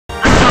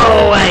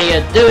Oh, how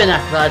you doing,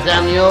 Akbar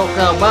Damn York?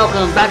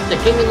 Welcome back to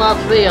Kingdom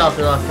Hearts 3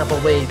 after a couple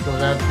of weeks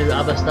because I had to do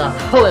other stuff.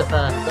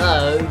 However,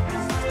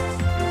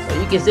 what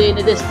you can see in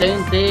the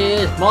distance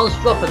is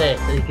Monstropolis.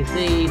 So you can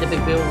see the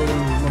big building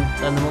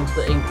and the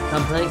Monster Inc.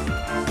 company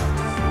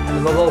and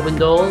the revolving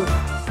doors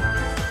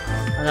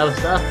and other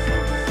stuff.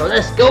 So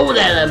let's go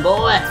there then,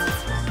 boy!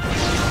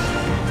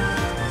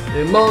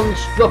 To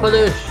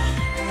Monstropolis!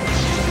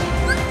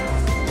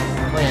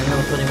 Oh yeah,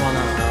 number 21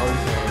 now.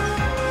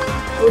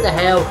 Who the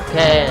hell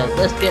cares?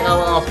 Let's get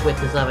our ass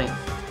whipped or something.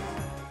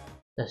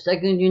 The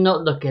second you're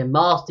not looking,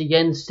 Master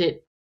Yen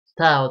Sit's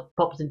tower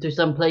pops into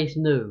some place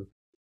new.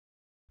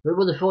 Who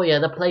would have thought he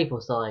had a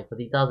playful side, but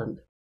he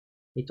doesn't.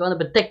 He's trying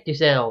to protect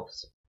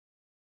yourselves.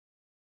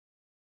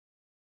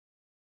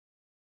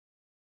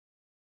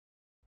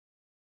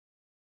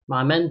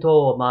 My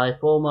mentor, my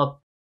former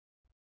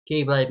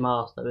Keyblade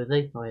master, is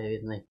he? Oh yeah,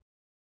 isn't he?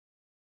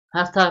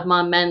 Hashtag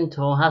my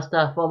mentor,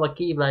 hashtag former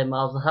Keyblade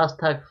master,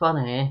 hashtag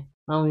funny.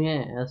 Oh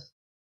yes.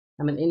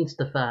 I'm an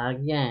insta-fag,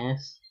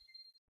 yes.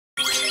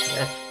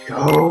 Let's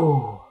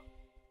go!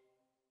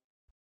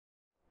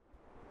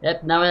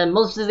 Yep, now we're in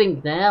Monsters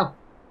Inc. now.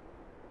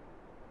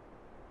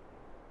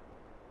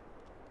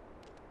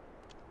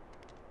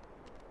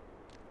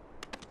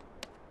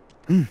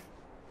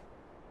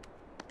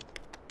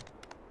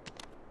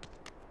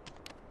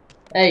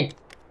 Hey!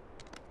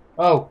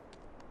 Oh!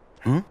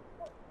 Huh?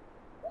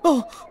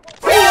 Oh!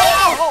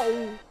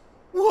 Whoa!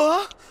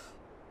 What?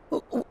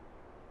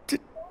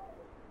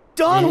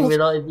 Donald!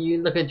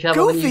 You look at each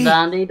other when you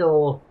landed,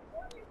 or?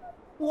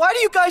 Why do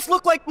you guys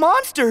look like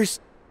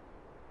monsters?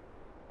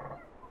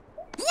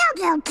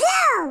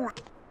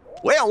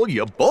 Well,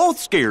 you both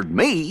scared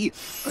me.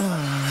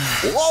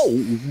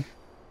 Whoa!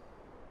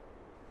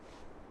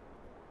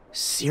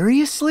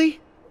 Seriously?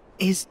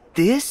 Is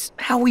this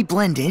how we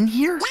blend in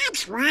here?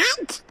 That's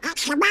right.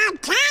 It's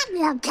about time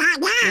you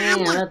got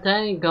on. Yeah, that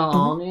ain't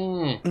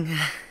gone,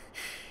 yeah.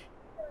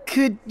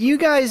 Could you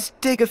guys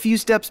take a few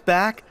steps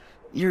back?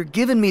 You're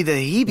giving me the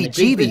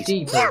heebie-jeebies.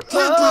 You take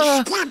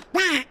a step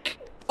back.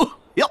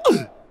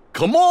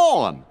 Come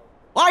on!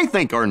 I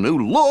think our new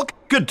look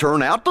could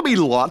turn out to be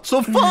lots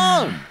of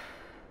fun.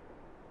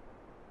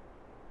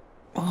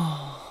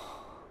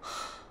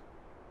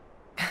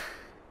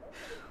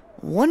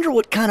 Wonder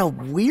what kind of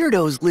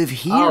weirdos live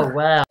here. Oh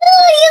wow. Who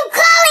are you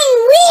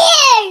calling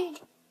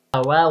weird?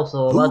 Oh wow,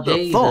 Sora, Who'd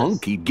have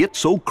thunk he'd get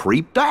so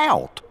creeped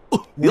out?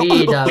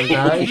 Weirdo,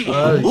 guys.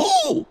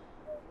 Oh.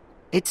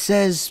 It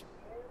says,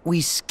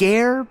 we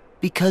scare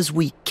because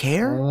we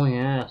care? Oh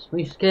yes,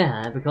 we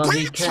scare because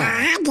we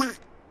care.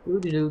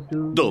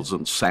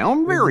 Doesn't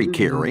sound very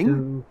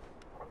caring.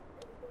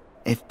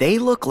 If they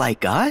look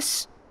like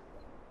us,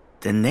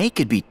 then they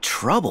could be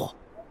trouble.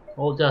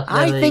 Or just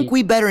I think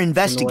we better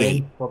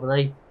investigate. Annoying,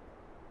 probably.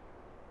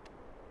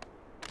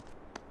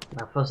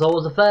 Now, first all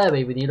was a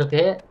furry when you look at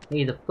it.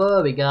 He's a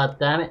furry,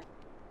 goddammit.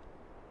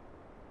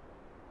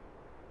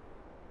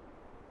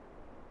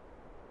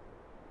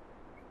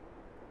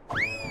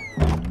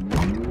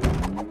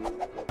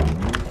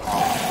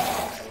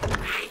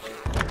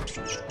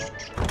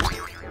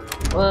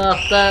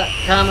 What's that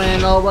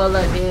coming over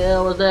the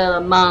hill? Is it a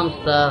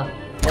monster?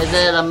 Is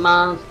it a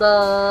monster?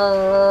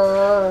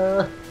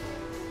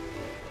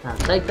 Now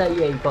take that,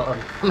 you bottom.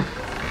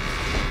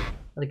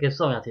 That's a good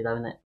song actually though,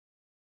 isn't it?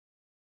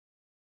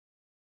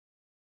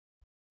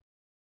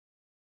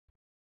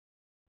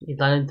 These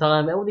loading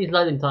time, all these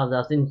loading times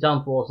I've seen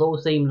Jump Force all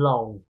seem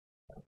long.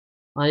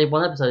 I did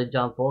one episode of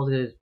Jump Force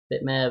because it's a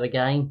bit more of a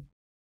game.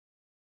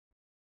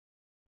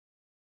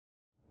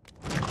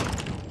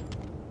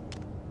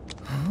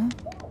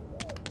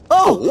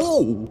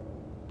 Oh!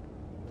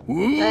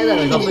 Hey look,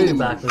 we got movie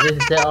back because this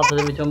is set after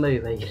the original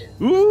movie.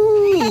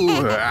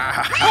 Ooh!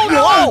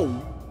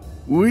 Whoa!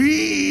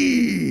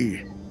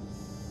 Wee!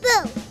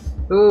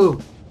 Ooh!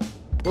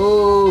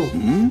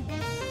 Ooh!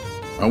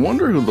 I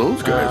wonder who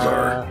those guys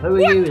are. Who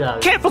are you though?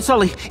 Careful,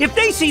 Sully! If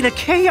they see the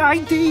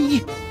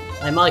KID!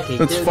 Hey Mikey,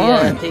 That's do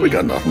fine. The, We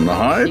got nothing to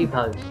hide.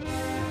 T-pose.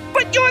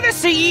 But you're the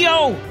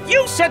CEO!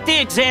 You set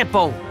the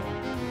example!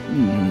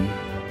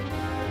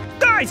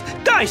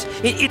 Guys!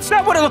 It's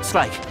not what it looks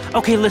like.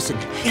 Okay, listen.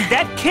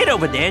 That kid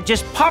over there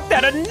just popped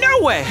out of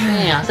nowhere.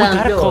 Yeah, We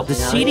gotta call the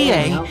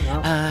CDA. No.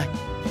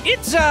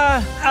 It's,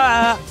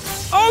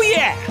 oh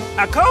yeah!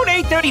 A code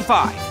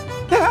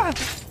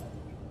 835.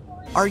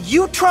 Are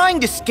you trying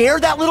to scare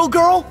that little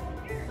girl?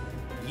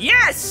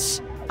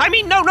 Yes! I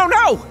mean, no!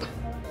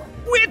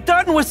 We're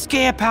done with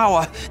scare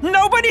power.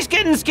 Nobody's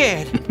getting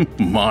scared.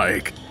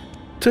 Mike,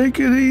 take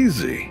it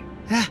easy.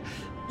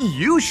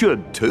 You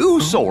should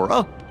too,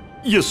 Sora.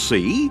 You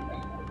see?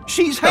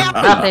 She's happy.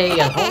 Happy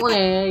and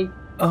horny.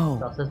 Oh.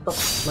 So stop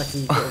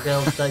making little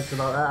girl jokes like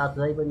that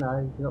today, but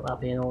no, she's not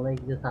happy and horny,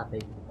 she's just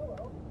happy.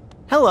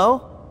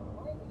 Hello.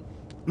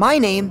 My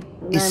name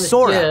is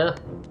Sora.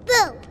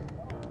 Boo.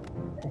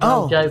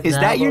 Oh, is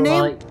that your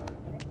name?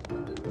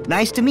 Right.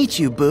 Nice to meet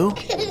you, Boo. I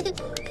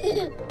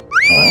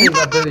think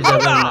that Boo's her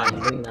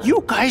real name,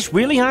 You guys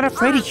really aren't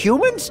afraid of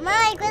humans?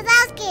 Mike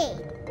Wazowski.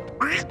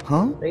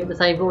 Huh? They get the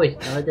same voice.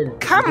 No, I didn't.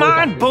 Come The voice on,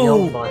 actor's the Boo!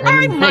 old guy.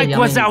 I'm Mike I mean,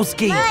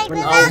 Wazowski!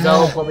 an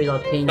old, probably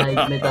like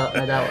teenage,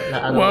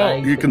 mid-adult Well,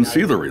 age, you can know.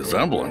 see the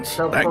resemblance.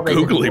 So That probably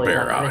googly different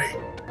bear voice eye. actor.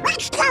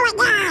 What's going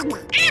on?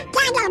 I'm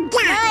Donald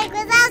Duck. Mike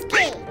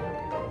Wazowski.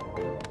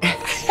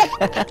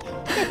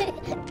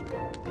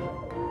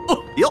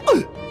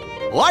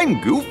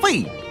 I'm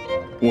Goofy.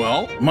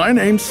 Well, my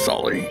name's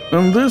Sully,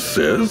 and this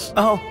is...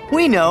 Oh,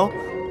 we know.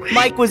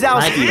 Mike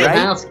Wazowski, Mike right?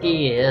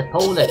 Wazowski is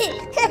Polish.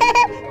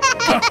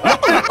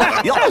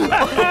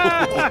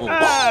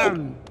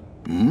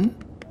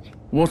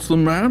 What's the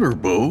matter,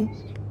 Boo?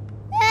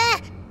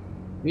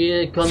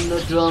 Yeah, come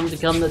the drums,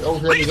 come the...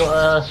 Also, you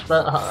got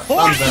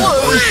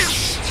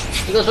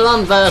unverse. You got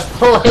some unverse,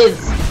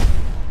 boys!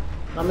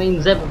 I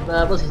mean,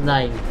 what's his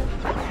name?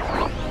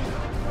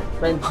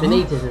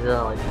 Benitez is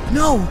alive.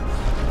 No!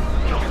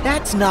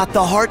 That's not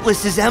the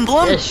Heartless's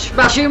emblem! Yeah,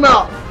 smash him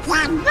up!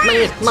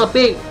 It's my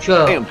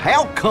picture! And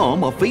how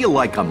come I feel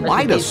like I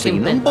might have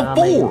seen them I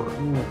mean,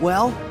 before?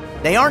 Well,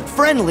 they aren't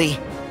friendly.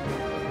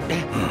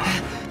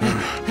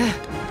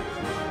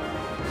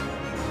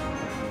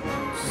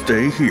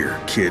 Stay here,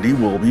 kitty.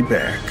 We'll be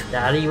back.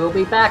 Daddy will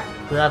be back,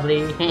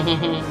 lovely.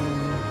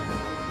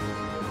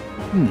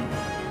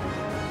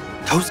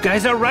 Those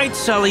guys are right,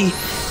 Sully.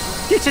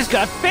 This has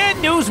got bad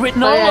news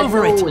written all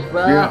over it.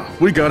 Yeah,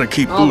 we gotta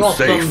keep I Boo got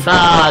safe. some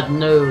bad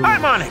news.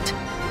 I'm on it.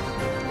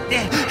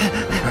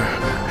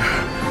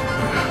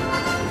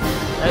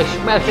 Hey,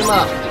 smash him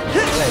up!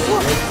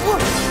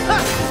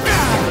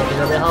 It's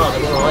a bit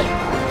hard, alright?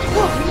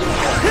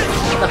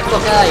 What the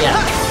fuck are ya?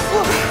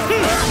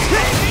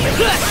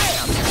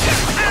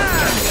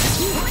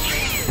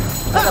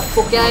 What the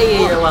fuck are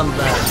you, the one bird?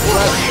 You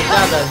work with the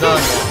shadows,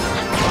 aren't you?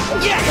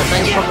 The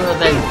same problem with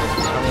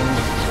Avengers. I mean,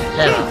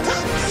 terror.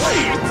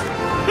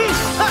 I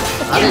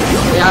didn't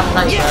really have to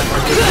take that, but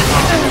I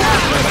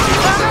didn't.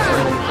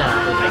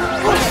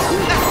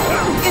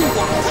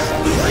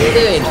 What are you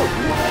doing?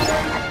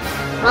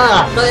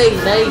 Ah,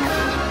 please, mate.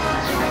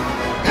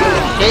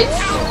 Shit.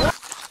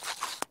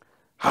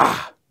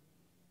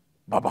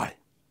 Bye-bye.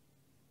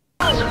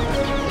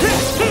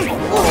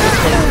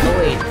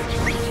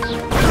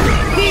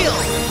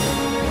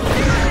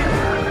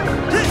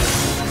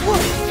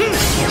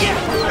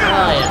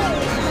 Oh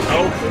yeah.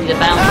 Oh, he's a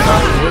bounce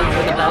on you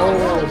with a bow.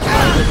 Oh,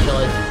 good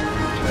choice.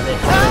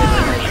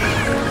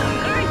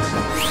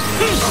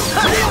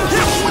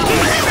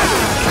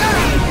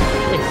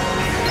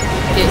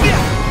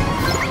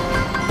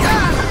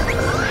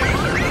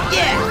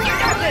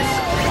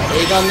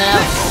 Here you go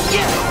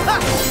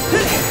now.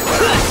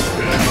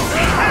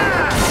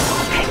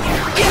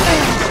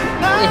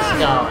 This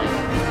guy.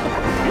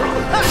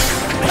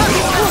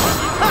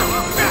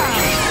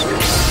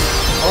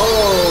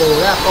 Oh,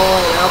 that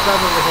boy, I'll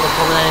probably become a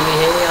common enemy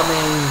here. I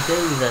mean,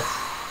 Jesus.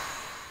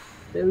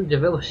 Dude's a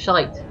real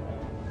shite.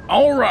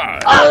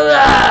 Alright.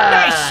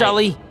 Nice,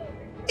 Sully.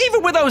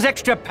 Even with those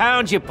extra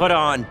pounds you put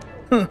on.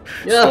 You're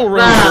Still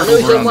fat, running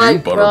lose some around you,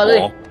 weight, brother.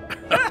 Butterball.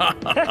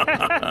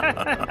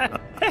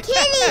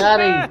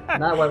 Daddy.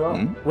 No, wait,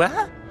 what?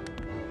 What?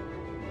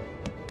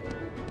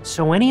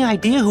 So any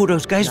idea who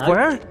those guys No.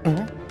 were?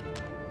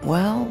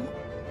 Well,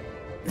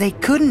 they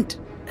couldn't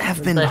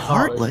have been They're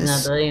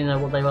heartless. No, they didn't know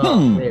what they were,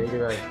 really, do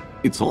they?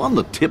 It's on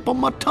the tip of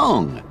my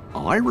tongue.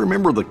 I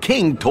remember the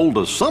king told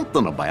us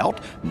something about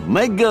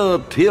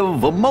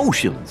negative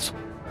emotions.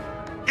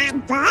 I'm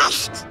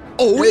burst.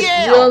 Oh It's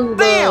yeah, young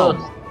them!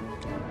 birds.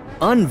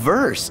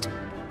 Unversed.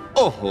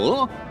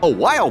 Uh-huh. A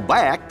while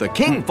back, the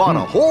king fought a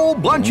whole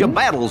bunch of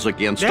battles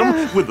against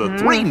them with the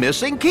 3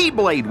 missing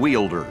Keyblade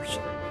wielders.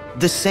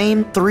 The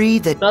same 3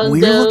 that Don't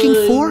we're looking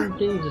for?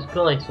 Jesus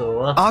Christ,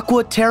 Sora.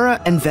 Aqua, Terra,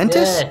 and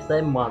Ventus? Yes,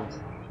 them ones.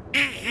 We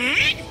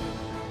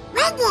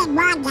didn't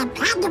want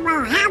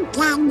dependable help,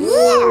 can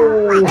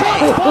you?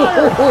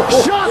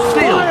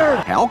 Still,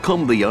 how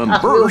come the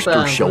That's unversed real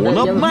are bad, showing isn't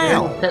up it?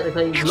 now?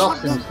 Technically I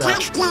lost should and be stuff.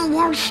 testing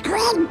your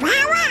screen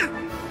power.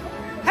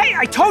 Hey,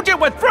 I told you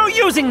we're through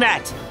using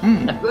that.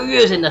 We're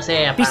using this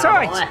here,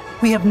 Besides,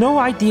 we have no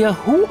idea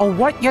who or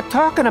what you're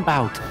talking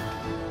about.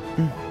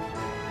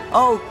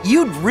 Oh,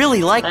 you'd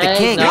really like the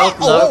king. No,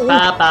 Oh,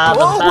 Papa,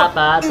 oh,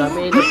 Papa, I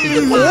mean,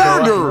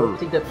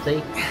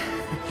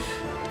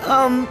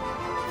 Order.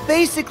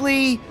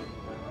 Basically,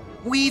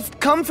 we've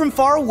come from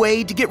far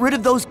away to get rid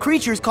of those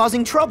creatures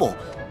causing trouble.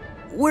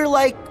 We're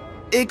like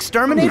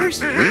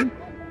exterminators?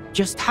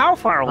 Just how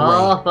far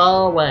away?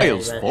 Far away.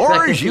 As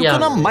far as you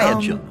can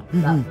imagine.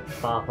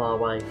 Far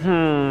away.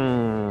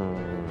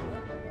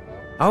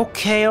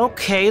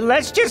 Okay,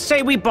 let's just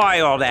say we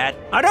buy all that.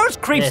 Are those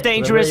creeps Yes,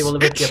 dangerous? They really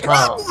want to rip you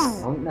apart,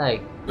 won't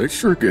they? They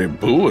sure gave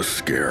Boo a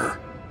scare.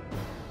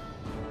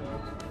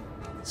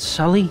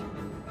 Sully,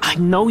 I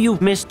know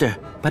you've missed her,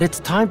 but it's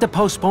time to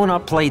postpone our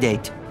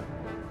playdate.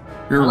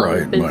 You're It's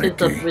right, been since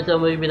the Mikey. original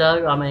movie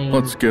though, I mean,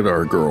 Let's get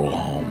our girl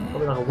home.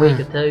 probably like a week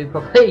or two,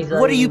 probably. So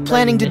What are you maybe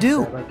planning to missed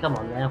do? it, but come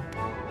on now.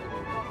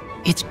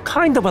 It's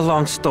kind of a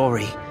long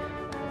story,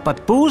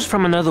 but Boo's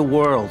from another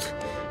world,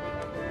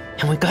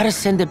 and we gotta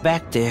send it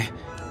back there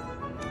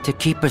to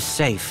keep us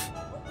safe.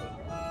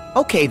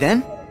 Okay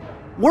then.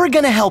 We're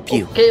gonna help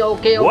you.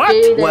 Okay. What?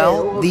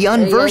 Well, the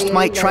unversed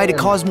might try to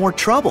cause more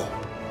trouble.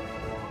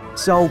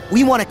 So,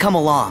 we want to come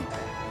along.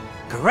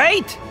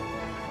 Great!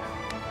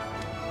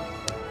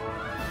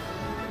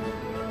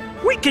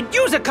 We could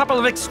use a couple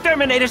of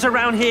exterminators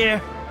around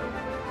here.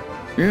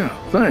 Yeah,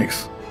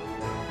 thanks.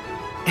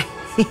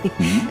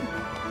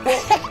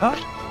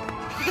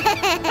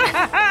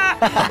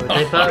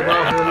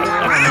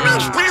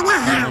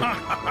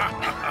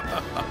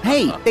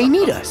 Hey, they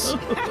need us.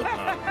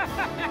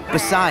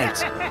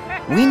 Besides,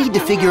 we need to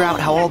figure out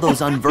how all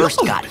those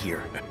unversed got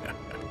here.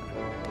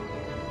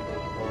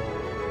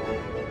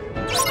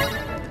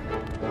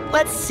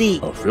 Let's see.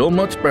 I'll feel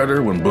much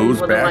better when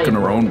Boo's back in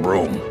her own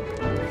room.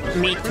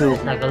 Me too.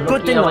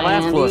 Good thing the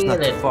last floor's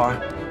not too far.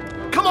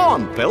 Come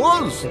on,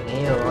 fellas.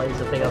 Yeah, alright,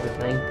 it's a big other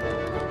thing.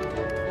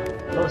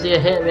 Obviously a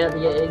hit we have to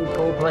get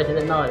incorporated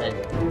at night then.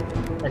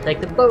 Let's take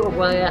the boat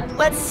away.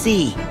 Let's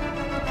see.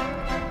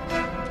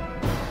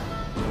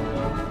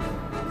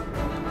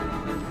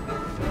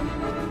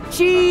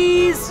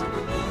 Cheese!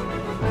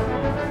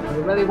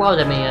 You're very wild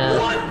at me,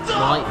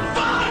 right?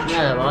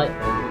 Yeah, right.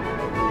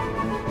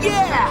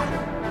 Yeah!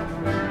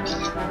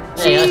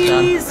 There you go,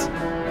 son. Cheese!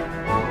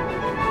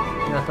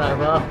 You got that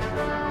off.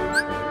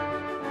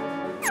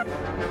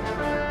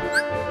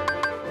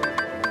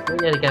 We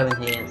gotta go in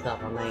here and stuff,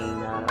 I mean,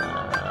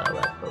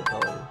 let's go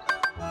holes.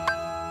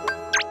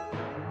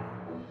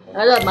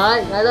 Hey look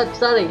mate, hey look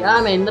Sully,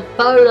 I'm in the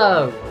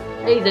polo!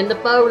 He's in the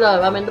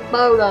polo, I'm in the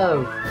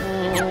polo!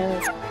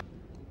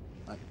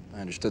 I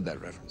understood that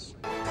reference.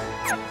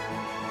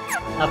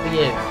 How for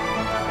you?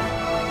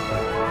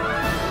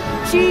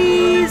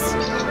 Cheese!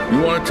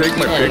 You want to take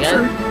my There you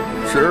picture?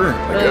 Sure, I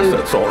guess Boo.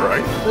 that's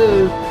alright.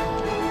 Boo!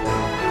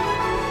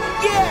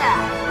 Yeah!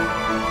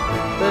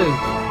 Boo!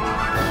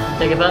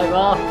 Take a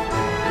photograph? I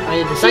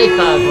mean it's a safe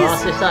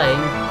photograph, just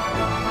saying.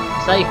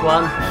 Safe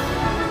one.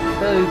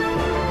 Boo!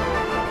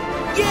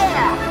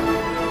 Yeah!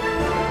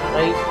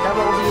 Wait, how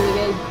old are you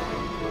again?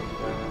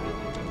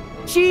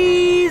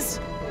 Cheese!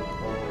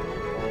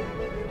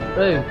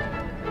 Boo!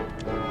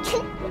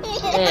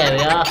 There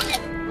we are.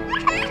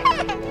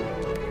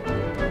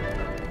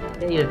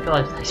 Jesus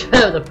Christ, thanks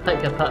for the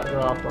pick a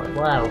photograph, like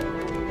wow.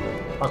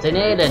 What's in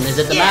here then? Is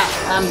it the map?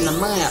 And the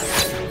map!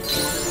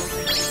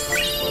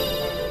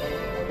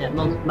 Yeah,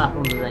 monster map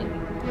on the thing.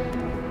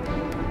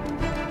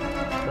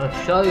 I'll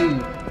show you.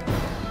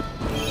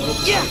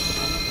 Yeah!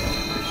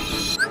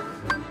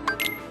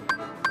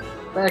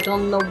 Back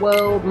on the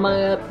world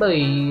map,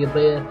 baby.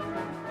 There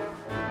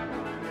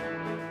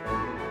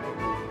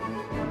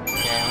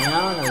we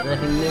are, there's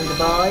anything new to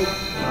buy.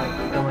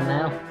 Right, going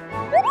now.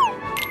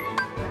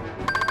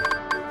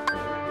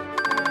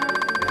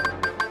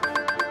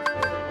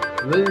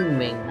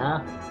 Rooming, huh?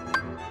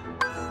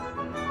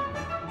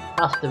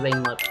 Clustering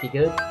might be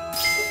good.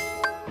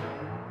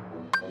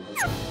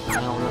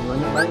 Hang on a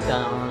minute, wait,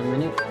 hang on a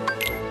minute.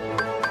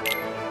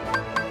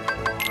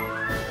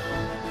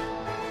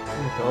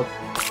 Oh god.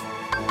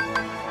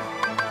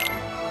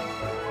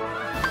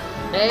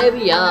 There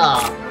we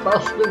are!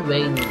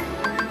 Clustering!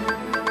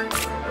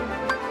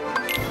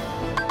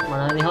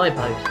 Well, only high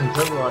posts and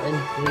stuff like then.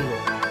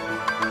 Jesus.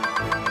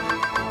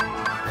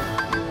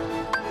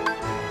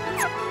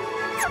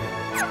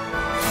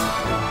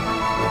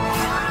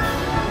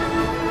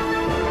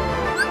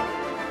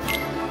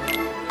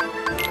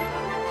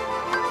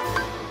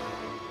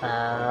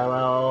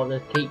 Well,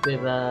 let's keep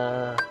with,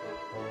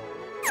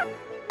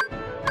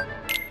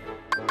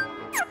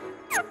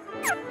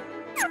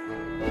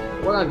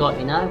 what I got,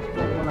 you know?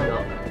 What I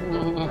got.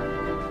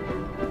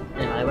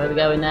 Anyway, where we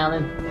going now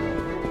then?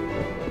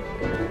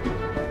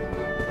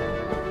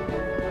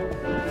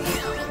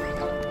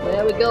 Where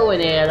are we going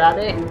here,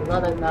 laddie? Because I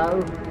don't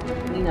know.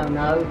 You don't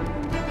know.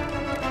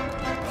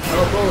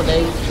 Oh,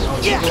 Baldy. Oh,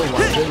 yeah.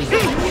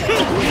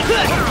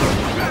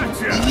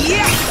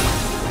 Yeah!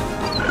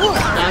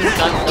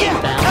 Don't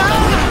down.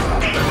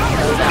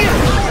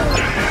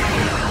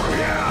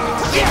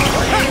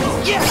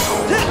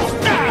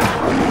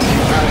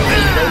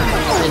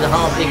 These are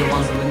half bigger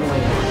ones than the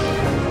annoying ones.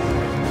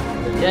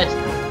 The chest.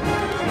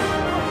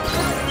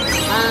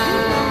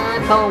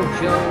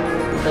 Potion,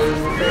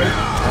 baby.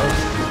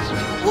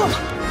 What are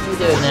you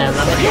doing there,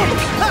 rabbit?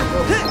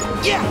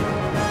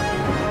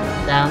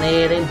 Down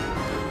here then.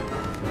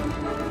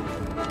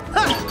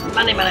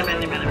 Money.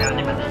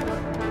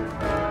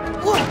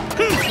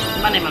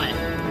 Money.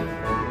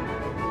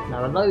 Now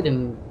a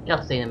loading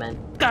cutscene, man.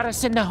 Gotta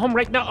send her home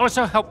right now, or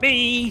so help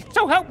me!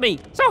 So help me!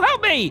 So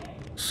help me!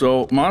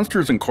 So,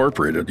 Monsters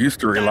Incorporated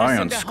used to rely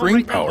on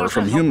screen power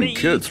from human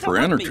kids for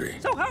energy.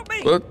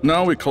 But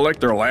now we collect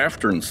their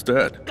laughter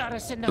instead.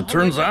 It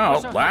turns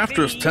out,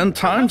 laughter is 10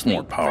 times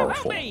more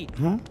powerful.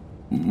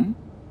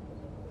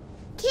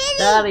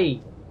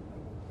 Daddy!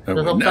 And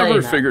we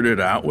never figured it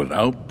out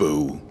without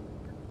Boo.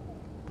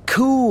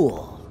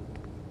 Cool.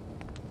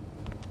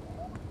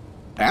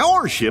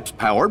 Our ship's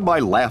powered by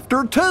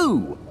laughter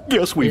too.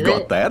 Guess we've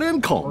got that in Or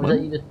is common.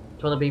 that you just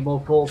trying to be more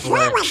thoughtful?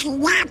 That was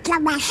not the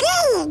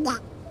machine.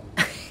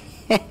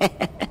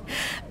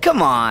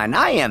 Come on,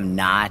 I am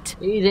not.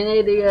 He's an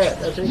idiot,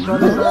 that's what he's trying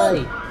to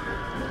say.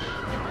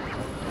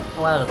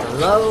 Oh, well, there's a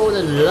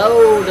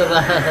load of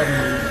I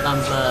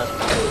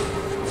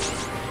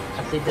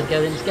see just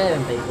going and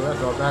scaring people, that's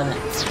all, doesn't it?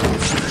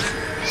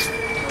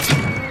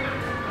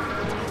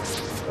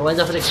 It ends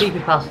up with a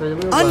creepypasta in the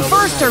real world.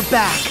 Unversed her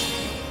back!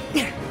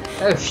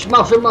 Oh,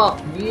 smash them up,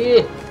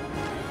 yeah!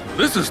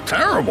 This is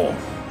terrible.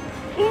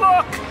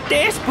 Look,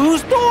 there's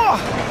Boo's door.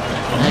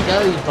 There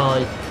goes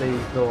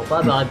Boo's door.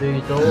 Bye bye,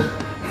 Boo's door.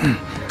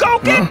 Go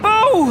get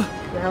Boo!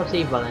 Where the hell's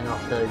he running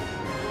off to?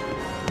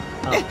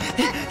 Oh.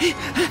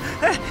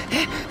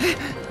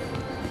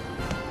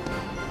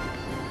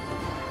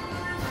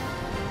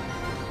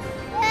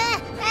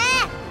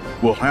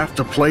 We'll have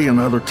to play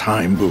another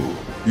time, Boo.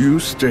 You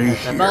stay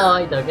here.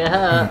 Bye, don't get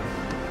hurt.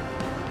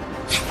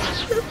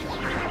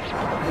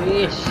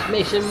 Yes,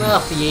 smash him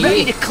up, yeah.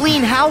 Ready to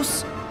clean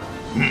house?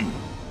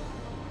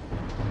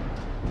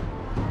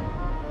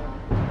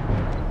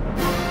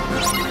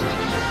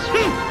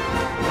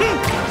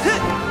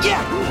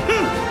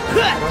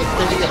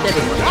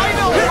 I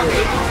know!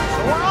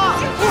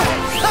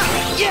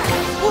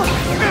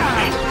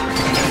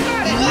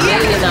 Yeah,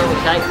 you know,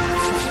 okay.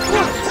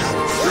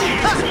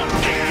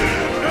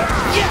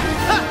 Yeah,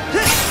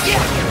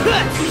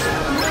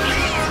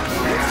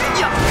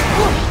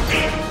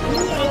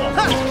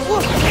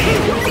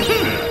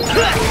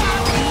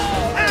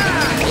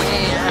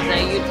 I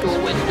say you two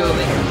win to it.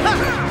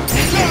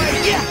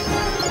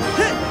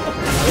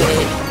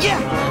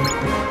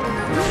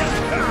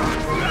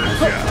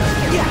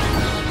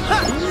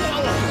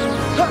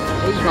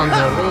 These ones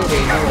are really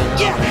annoying.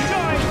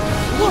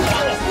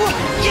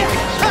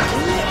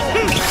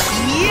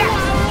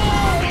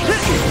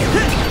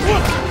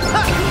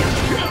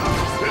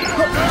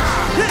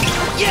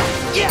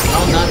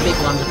 Oh no, big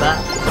one's back.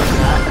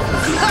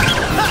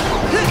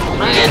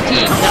 Man,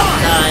 teacup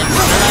time.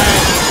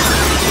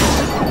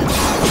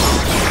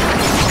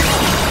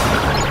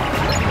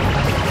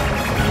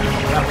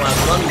 That was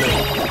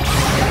wonderful.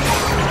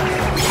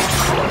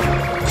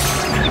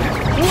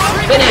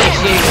 Finish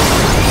you!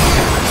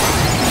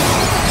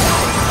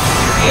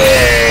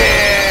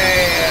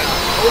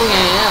 Yeah! Oh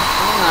yeah,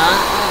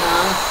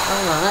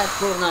 hang on, let's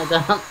put that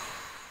down.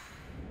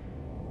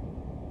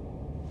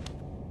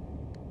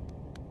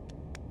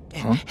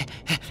 Huh?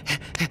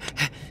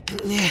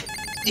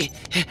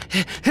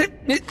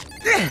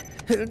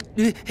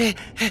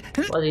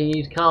 Why do you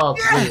use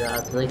cards to do that,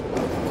 actually?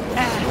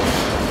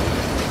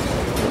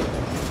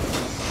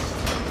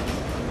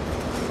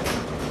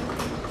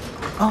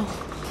 Oh.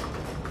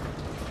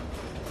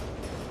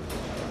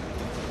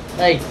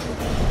 Hey!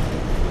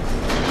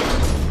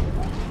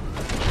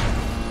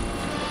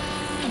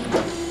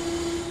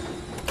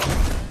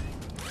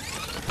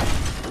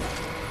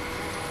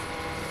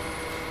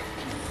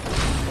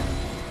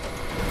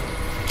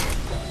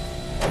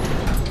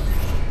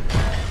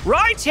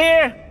 Right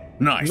here.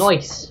 Nice.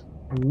 Nice!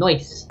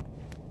 Nice!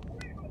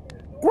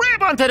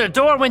 Grab onto the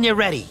door when you're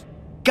ready.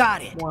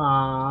 Got it.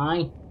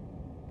 Why?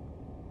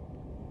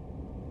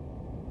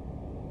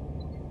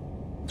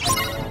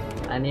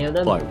 Any of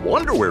them? I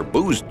wonder where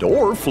Boo's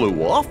door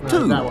flew off No,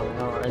 to. that one,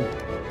 alright then.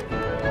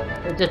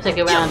 Let's just take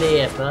it around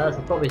here first,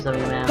 there's probably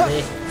something around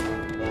here.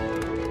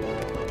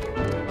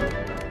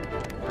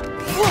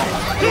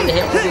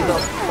 Hit all these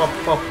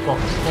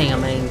box thing, I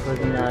mean, because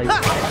you know, money.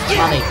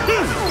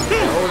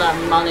 All that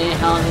money,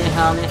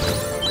 honey.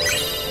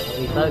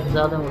 We focus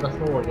on them with the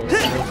sword again.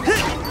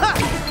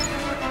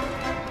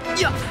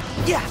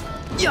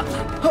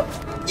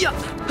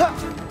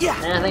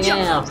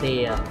 Anything else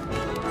here?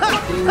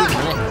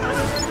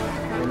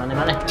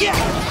 Money.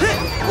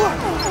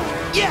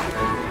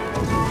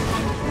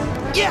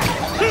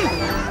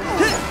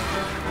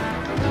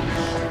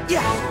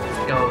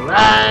 Go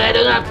right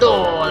in that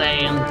door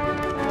then.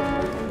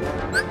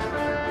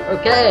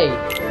 Okay,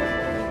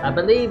 I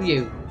believe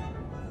you.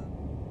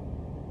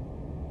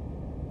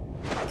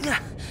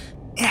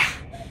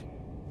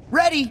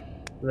 Ready.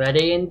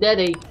 Ready and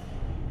deady.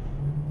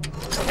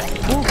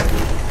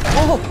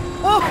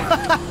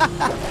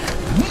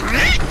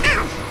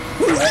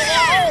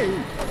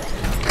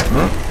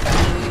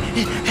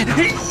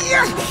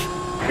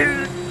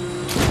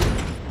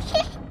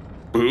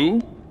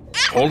 Boo?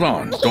 Hold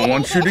on. Don't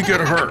want you to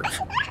get hurt.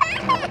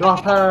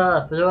 Drop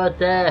her, through her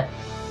death.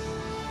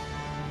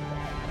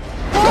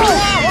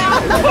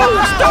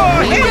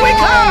 Here we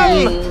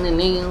come!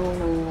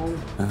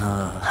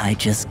 Oh, I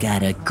just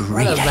got a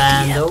great What a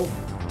idea. vandal.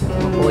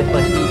 Voiced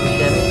by Steve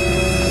Buscemi.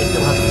 They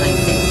still have the same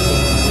thing.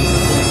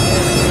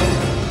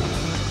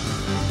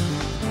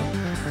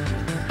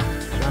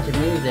 Classic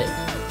music.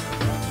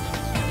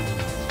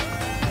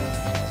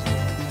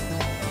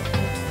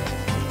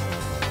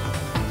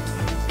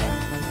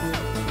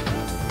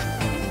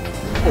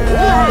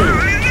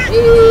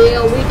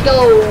 Here we go!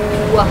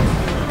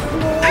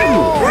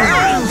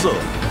 Wowza!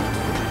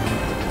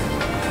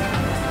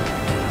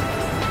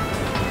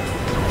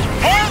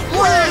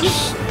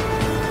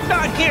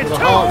 Not here We're too!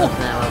 heartless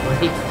now,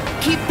 have we?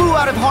 Keep Boo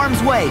out of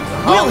harm's way.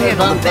 We'll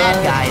handle the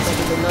bad guys.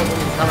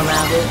 Come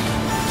around it.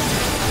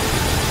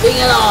 Bring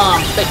it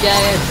on, big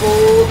ass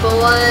fool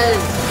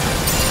boys!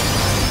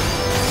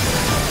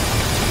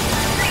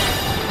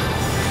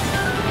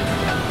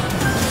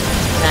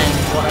 Dang,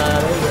 what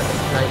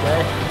right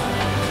there.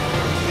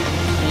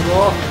 Any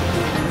more?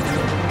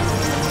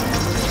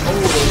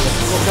 Holy,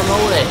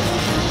 guacamole!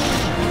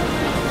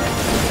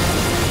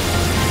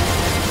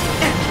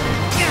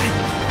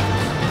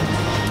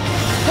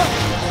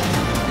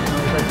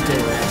 Let's do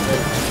that.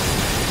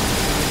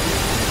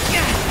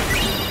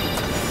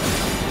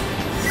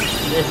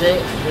 This is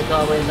it. This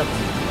all the way in the...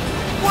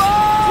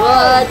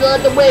 What are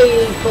the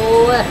waiting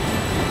for?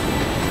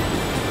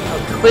 Oh,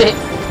 quick!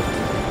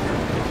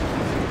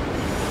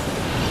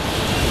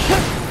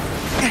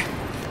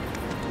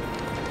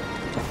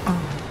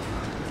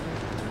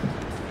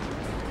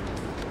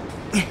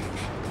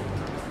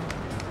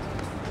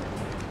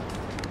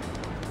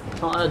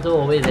 Not a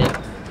door, is it?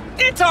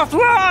 It's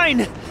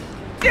offline!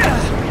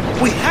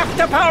 We have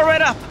to power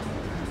it up!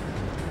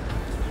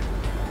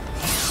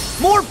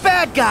 More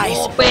bad guys!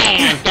 Oh,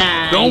 bad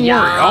guys! Don't worry,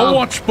 I'll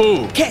watch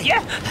Boo. Okay,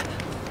 yeah.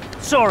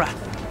 Sora,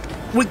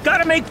 we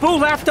gotta make Boo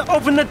laugh to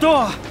open the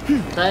door.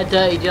 Say a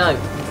dirty joke.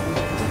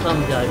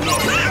 Some joke.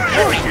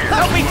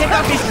 Help me take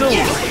out these ghouls.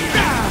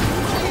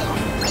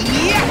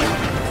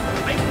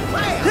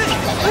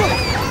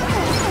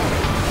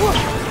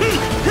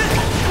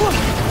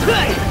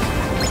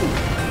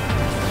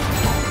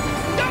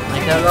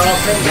 Make a laugh,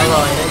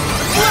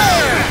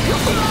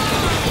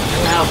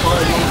 how far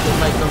it needs to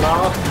make the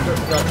laugh,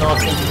 just got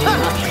dark into the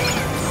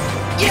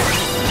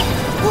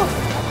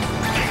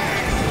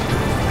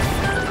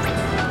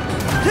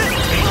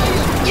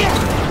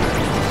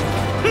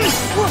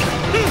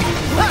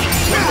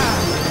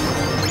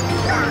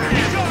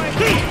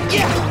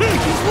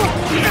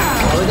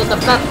Oh, we got the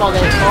back for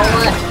this,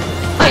 boy!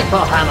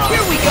 Paper hammer!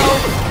 Here we go!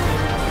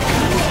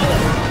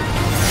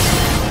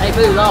 Hey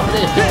Boo, laugh at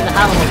this, shooting the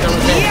hammer was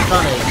something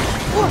funny.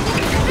 Do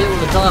all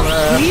the time,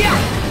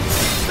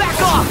 Back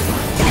off!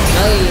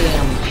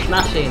 Damn,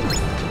 smashing.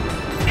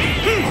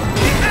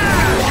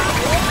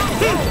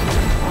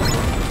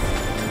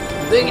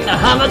 Bringing the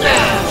hammer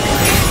down!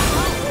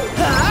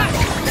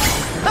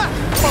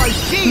 My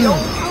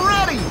shield's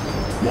ready!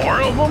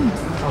 More of them?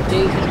 Oh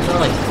Jesus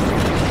Christ.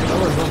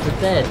 Oh, one's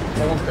dead.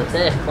 They want us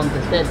dead. One's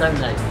dead, don't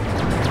they?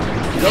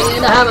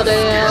 Bringing the hammer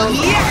down!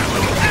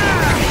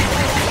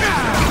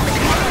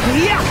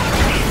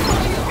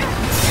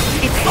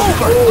 It's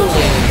over!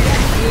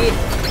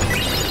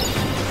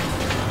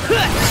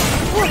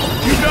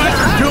 You guys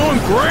are doing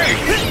great!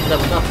 There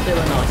was enough to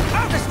not.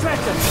 I'll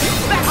distract them.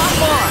 Back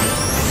on!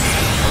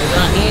 We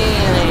got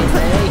healing, eh?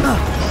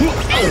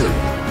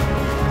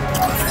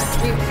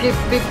 Pew, pew,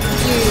 pew,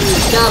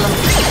 got him.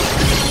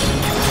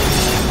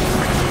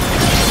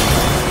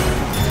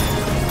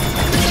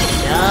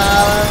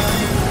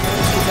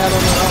 Got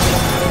him.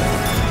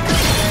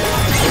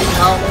 Didn't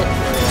hold it.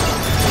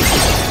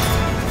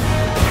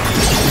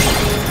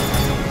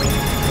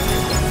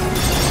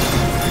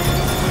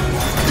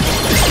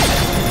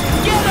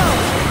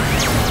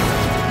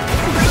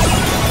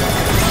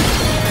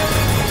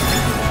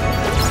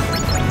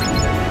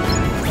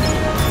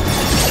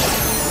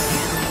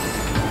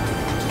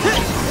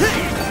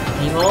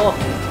 More.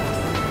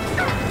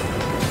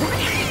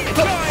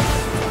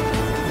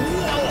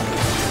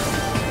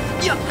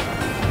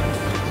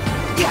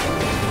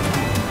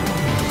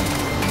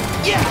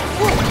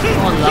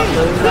 Come on,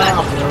 look,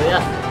 laugh, will ya?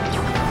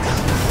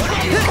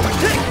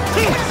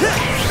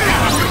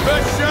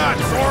 Best shot,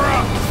 Sora!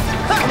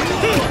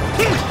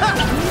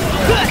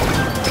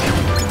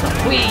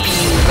 Whee!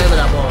 Whatever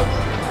that was.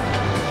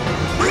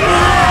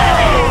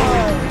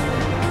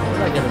 What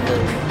was I gonna do?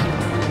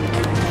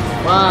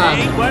 One.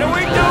 Hey, what are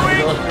we doing?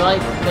 Go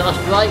strike, go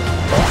strike.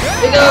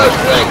 Big old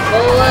strike,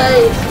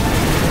 boys!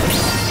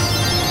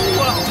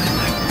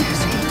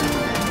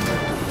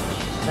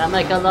 That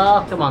make a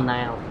laugh? Come on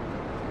now.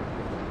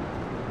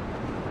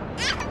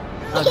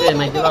 Oh good,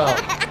 make you laugh.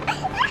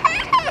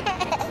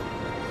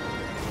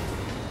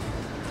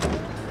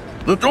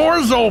 The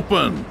door's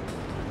open!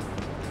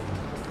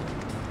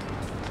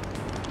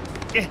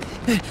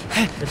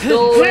 The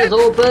door is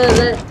open,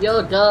 let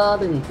your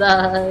guard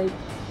inside.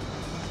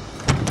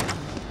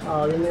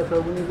 Oh, didn't go for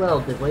a winning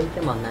world, did we?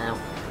 Come on now.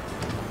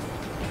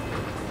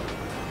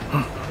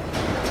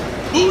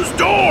 Whose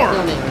door?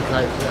 Don't even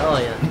close to it,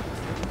 are you?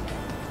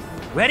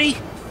 Ready?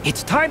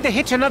 It's time to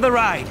hitch another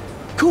ride.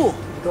 Cool.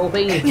 Cool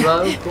beans,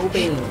 bro. Cool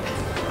beans.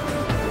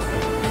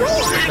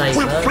 Safe,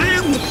 what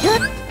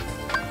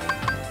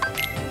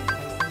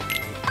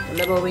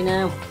level are we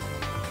now?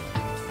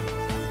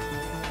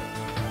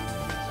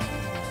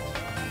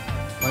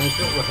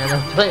 26, look at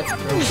level 12.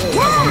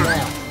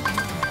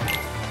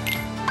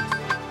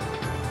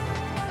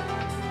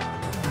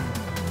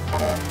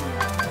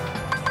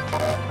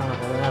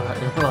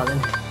 Come on now.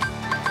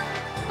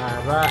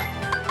 Right.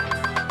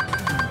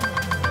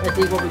 Let's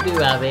see what we do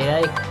have here,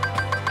 eh?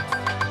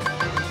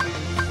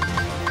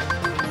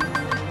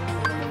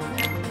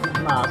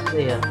 Mask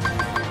here.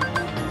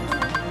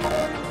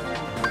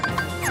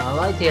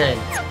 Alright then.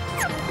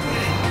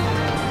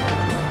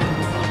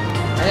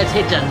 Let's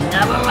hit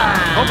another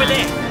round. Over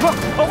there! Look!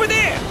 Over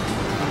there!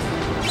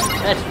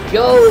 Let's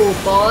go,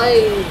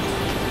 boys!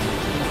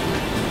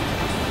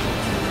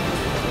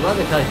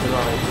 Roller coaster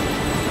ride.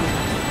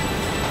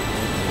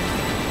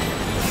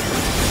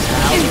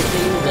 Now you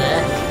see you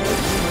there.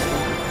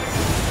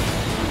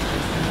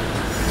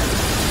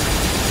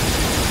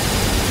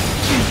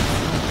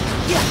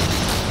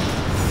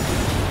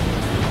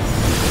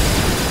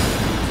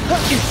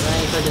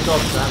 Right, so the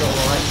dodge that,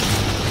 alright.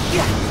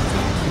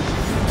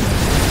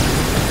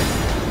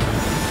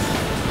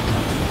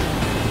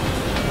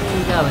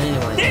 Where are we going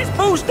anyway? There's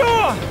Pooh's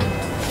door!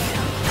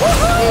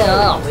 Where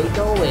are we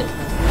going?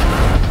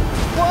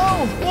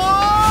 Whoa!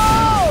 Whoa!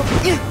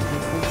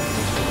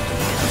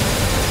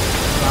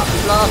 Blasty,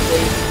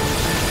 blasty.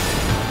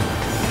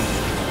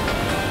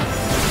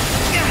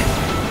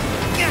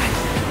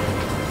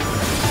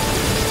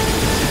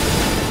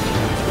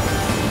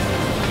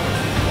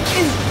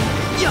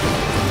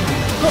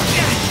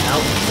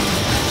 Out.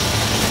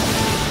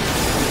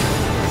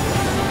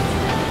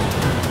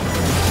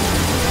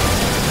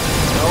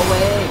 Go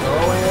away, go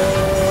away.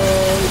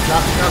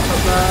 Blah, blah, blah,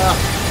 blah.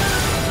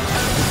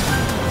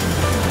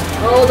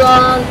 Hold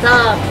on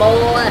tight,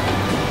 boy.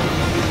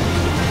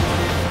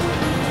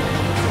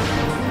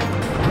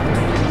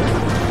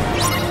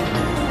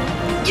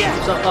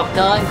 Suck off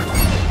time.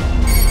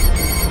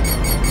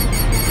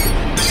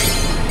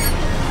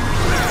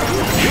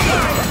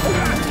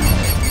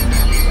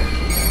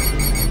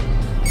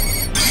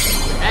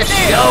 Let's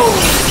go!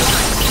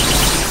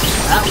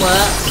 That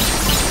worked.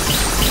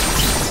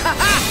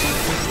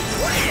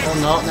 Or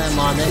not, never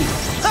mind then.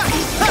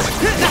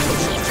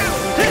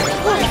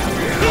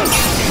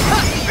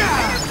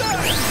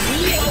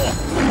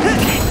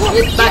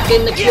 Get back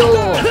in the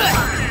cure!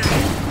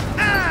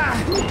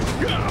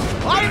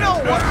 I know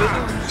what to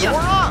do,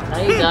 Sora! No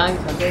you don't,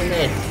 I'm doing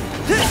this.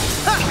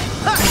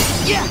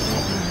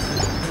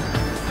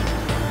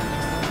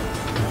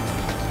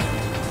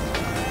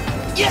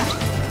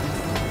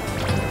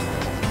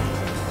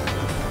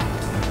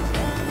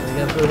 We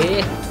go through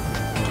here.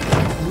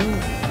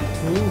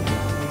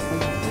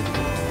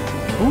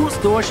 Pooh's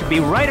door should be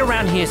right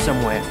around here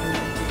somewhere.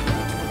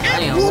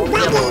 Hang on, what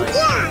was the other way?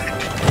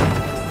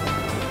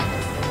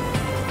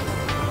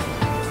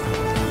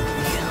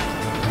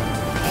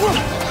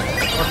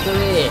 What's through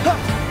here?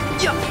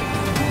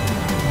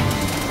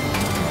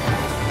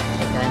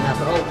 Okay, now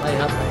for way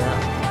up, way up.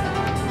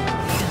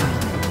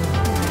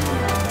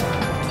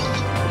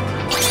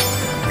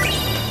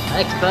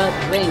 Expert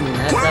ring,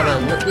 let's have a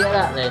look at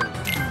that then.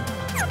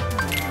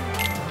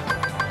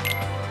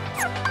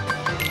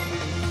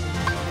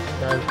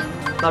 So,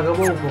 bug a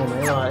wall for me,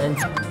 alright then.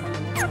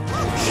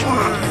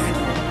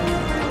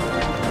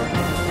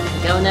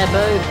 Go in there, Boo.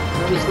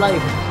 You'll be slow,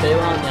 Boo,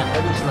 aren't you?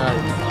 You'll be slow.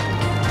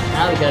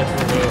 Now we go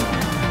through here.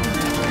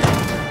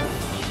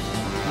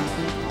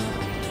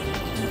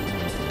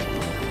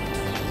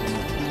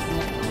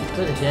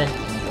 Good as yet.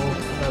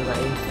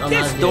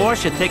 This door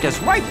should take us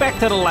right back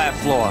to the lab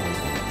floor.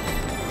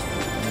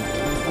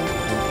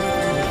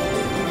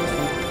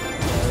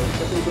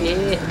 Should we be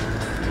here?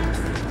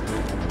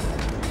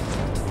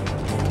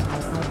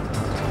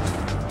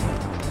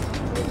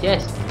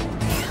 Yes.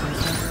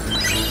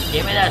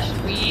 Give me that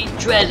sweet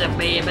treasure,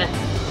 baby.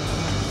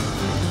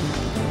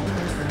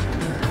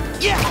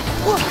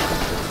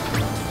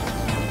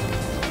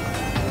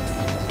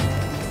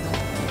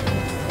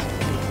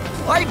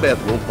 I bet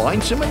we'll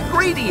find some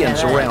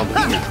ingredients around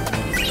here.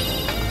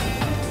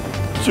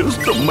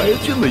 Just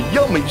imagine the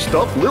yummy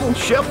stuff little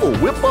chef will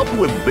whip up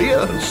with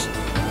this.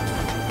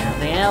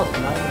 Nothing else? No,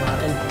 right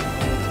then.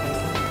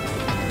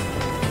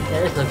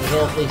 Yeah, this looks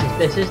awfully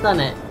suspicious, doesn't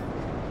it?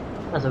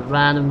 That's a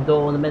random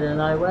door in the middle of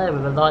nowhere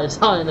with a light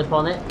sign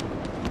upon it.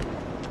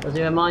 Does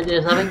it remind you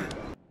of something?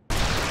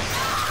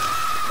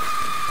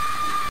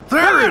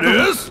 There it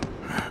is!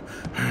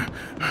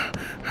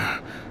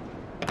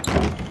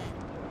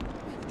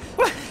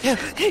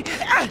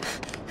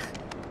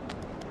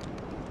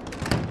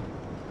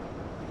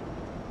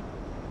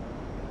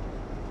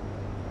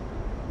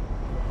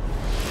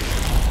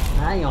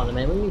 Hang on a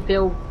minute, when you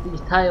feel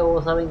his tail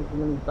or something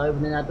when it's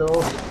opening that door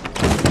or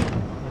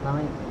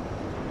something,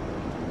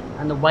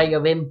 and the weight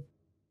of him.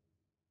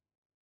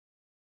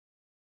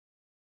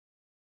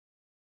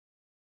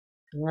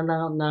 I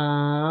don't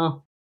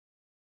know.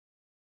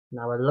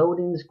 Now a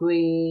loading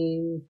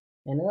screen,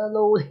 and a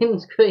loading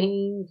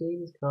screen,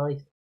 Jesus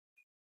Christ.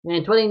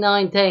 In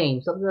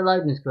 2019, stop the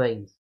loading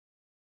screens.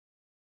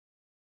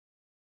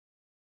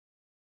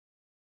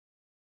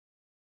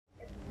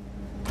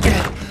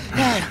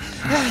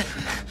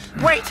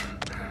 Wait!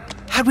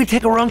 How'd we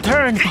take a wrong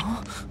turn?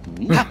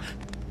 Who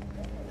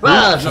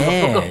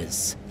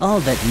cares? All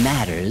that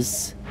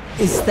matters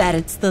is that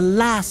it's the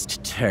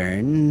last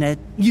turn that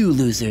you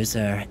losers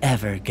are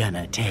ever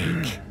gonna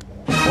take.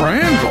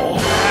 Randall!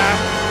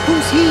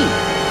 Who's he?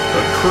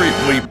 The creep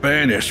we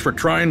banished for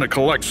trying to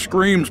collect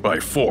screams by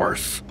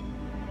force.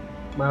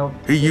 Well,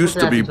 He used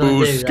to be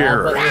Boo's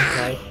scarer.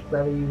 Okay,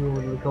 whether you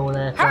will recall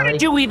there. How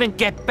did you even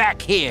get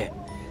back here?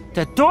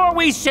 The door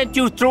we sent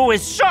you through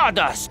is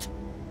sawdust.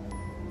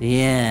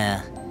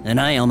 Yeah, and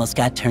I almost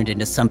got turned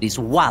into somebody's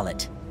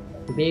wallet.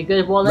 Could be a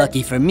good wallet.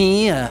 Lucky for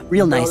me, a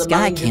real With all nice the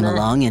guy money came in there.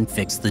 along and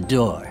fixed the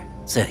door.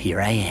 So here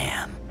I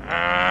am.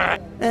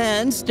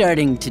 And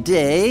starting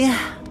today,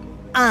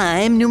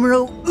 I'm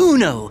numero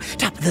uno,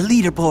 top of the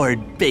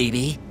leaderboard,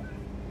 baby.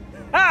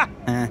 Ha!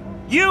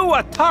 You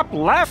a top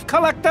laugh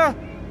collector?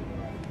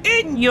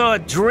 In your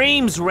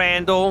dreams,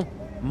 Randall,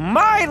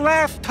 my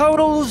laugh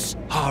totals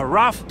are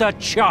off the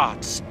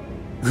charts.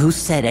 Who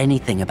said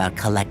anything about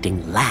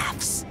collecting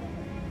laughs?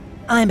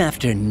 I'm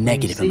after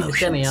negative You see the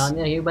semi, emotions.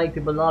 aren't you? You make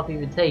people laugh with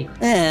your teeth.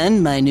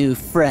 And my new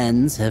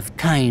friends have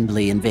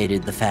kindly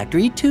invaded the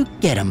factory to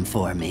get them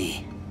for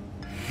me.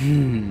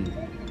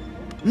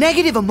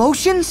 Negative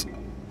emotions?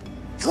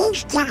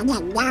 He's gotta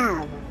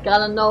know.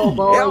 Gotta know,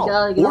 boy. Hell,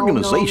 Gotta know,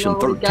 Organization no,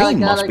 13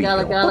 must be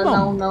gotta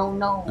helping no, them.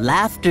 no.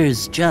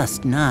 Laughter's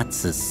just not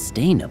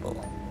sustainable.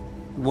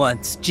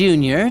 Once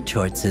Junior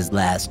torts his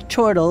last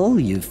chortle,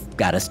 you've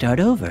got to start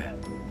over.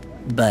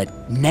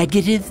 But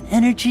negative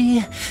energy,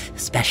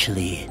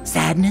 especially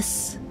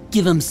sadness,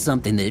 give them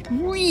something that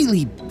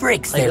really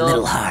breaks their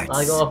little hearts.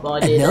 I got an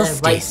And idea they'll there.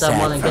 stay Rape someone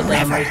sad and get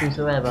their forever. emotions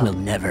forever. We'll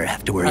never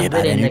have to worry I'm about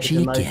really energy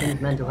negative emotions,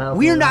 again. mental health,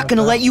 We're all not that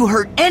gonna stuff. let you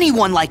hurt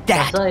anyone like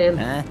that! I'm saying.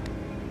 Huh?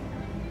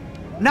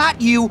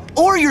 Not you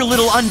or your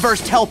little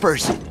unversed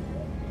helpers!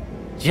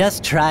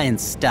 Just try and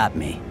stop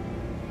me.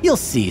 You'll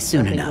see I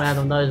soon think enough.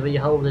 Randall knows what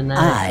you're holding there.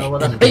 I so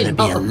what am I gonna mean,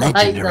 be a not legend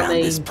right, I around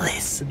mean, this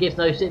place. He gives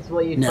no shits to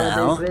what you're trying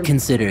Now, to do to him.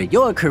 consider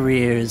your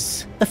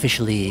careers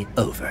officially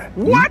over.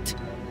 What?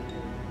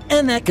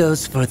 And that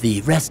goes for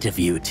the rest of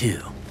you, too.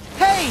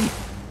 Hey!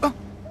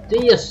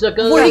 See you,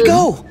 suckers! Where'd he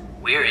go?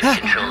 We're in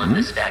control of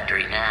this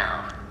factory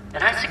now,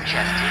 and I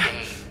suggested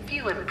a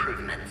few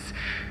improvements.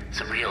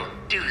 Some real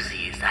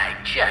doozies I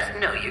just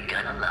know you're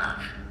gonna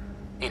love.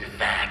 In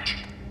fact,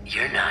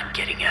 you're not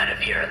getting out of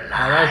here Oh,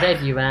 that's alive.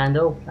 edgy,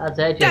 Randall. That's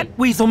edgy. That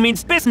weasel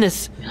means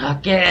business. Oh,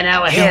 get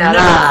out of He'll here, never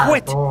alive,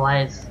 quit.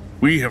 boys.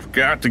 We have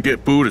got to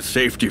get Boo to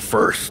safety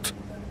first.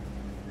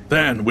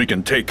 Then we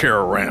can take care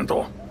of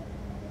Randall.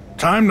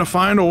 Time to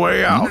find a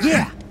way out.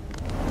 Yeah.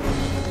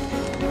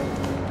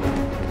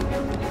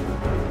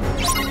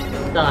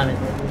 Damn it.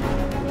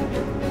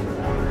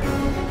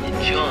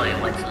 Enjoy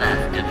what's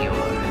left of your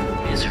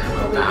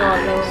miserable We got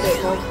a little lives.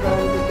 bit more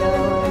slowly to go.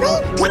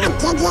 We've got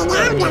to get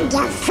out of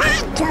the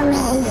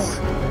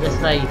factory. Let's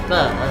say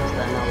first,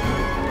 then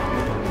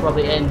I'll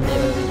probably end it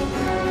with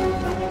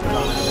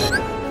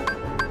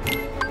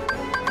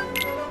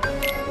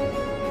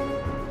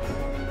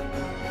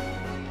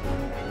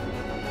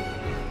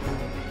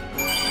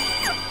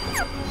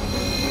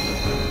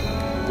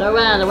So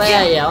Randall, where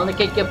are you? I want to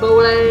kick your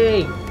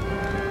booty!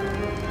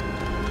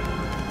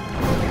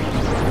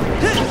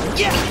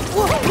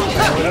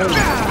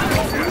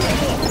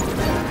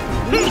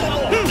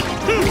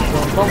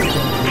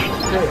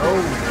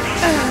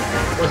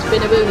 Oh, well,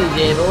 spin a booty,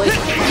 dear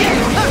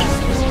boy.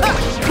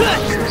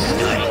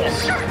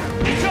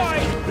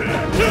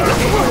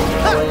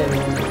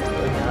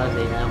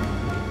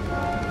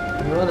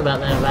 What about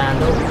that,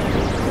 Randall?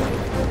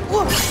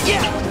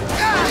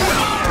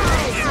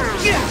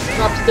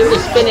 Stop doing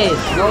spinnies!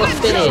 No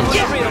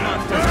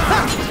spinnies!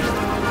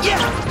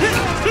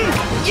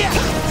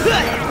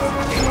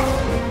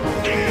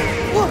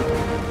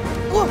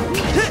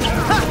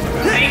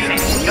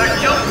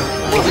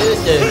 What do you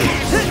do?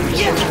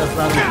 You have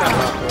fun stuff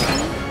after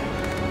that.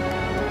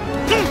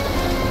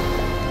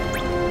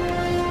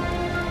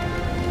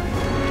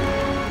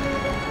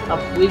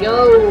 Up we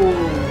go!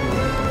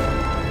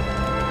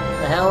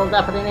 The hell's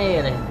happening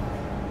here then?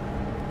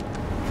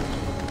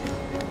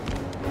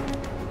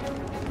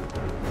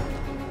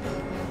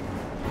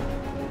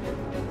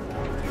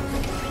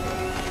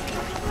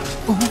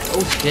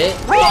 Oh shit!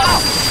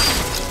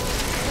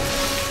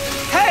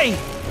 Hey!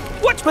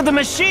 What's with the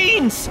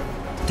machines?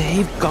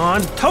 They've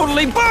gone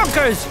totally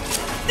bonkers!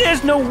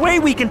 There's no way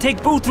we can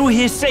take Boo through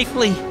here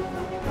safely.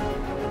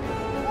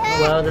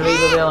 Well, the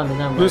legal behind the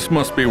number. This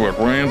must be what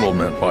Randall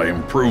meant by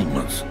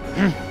improvements.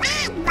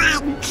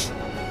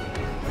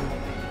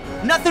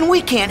 Nothing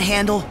we can't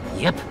handle.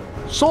 Yep.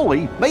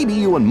 Sully, maybe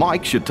you and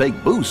Mike should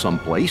take Boo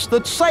someplace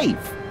that's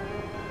safe.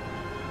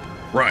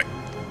 Right.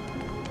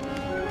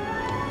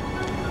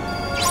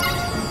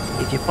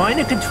 If you find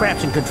a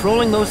contraption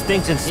controlling those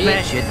things and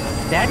smash it,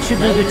 that should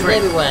do the Lasers trick.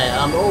 everywhere.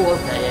 I'm all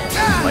okay,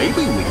 yeah.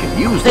 Maybe we could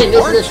use Hey, the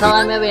this is the parts.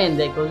 time we're in,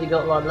 because you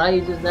got like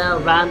lasers now,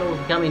 Randall's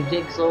becoming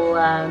Jigsaw,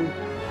 and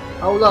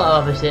a whole lot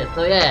of other shit.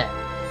 So yeah,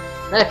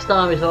 next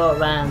time we saw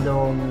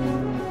Randall,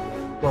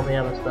 probably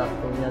other stuff,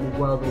 because the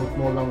world was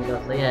more longer.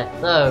 So yeah,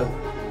 so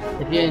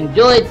if you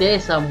enjoyed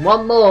this and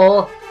want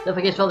more, don't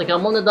forget to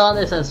come on the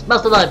darkness and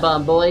smash the like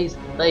button, boys.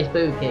 Stay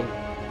spooky.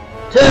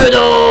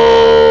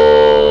 Toodles!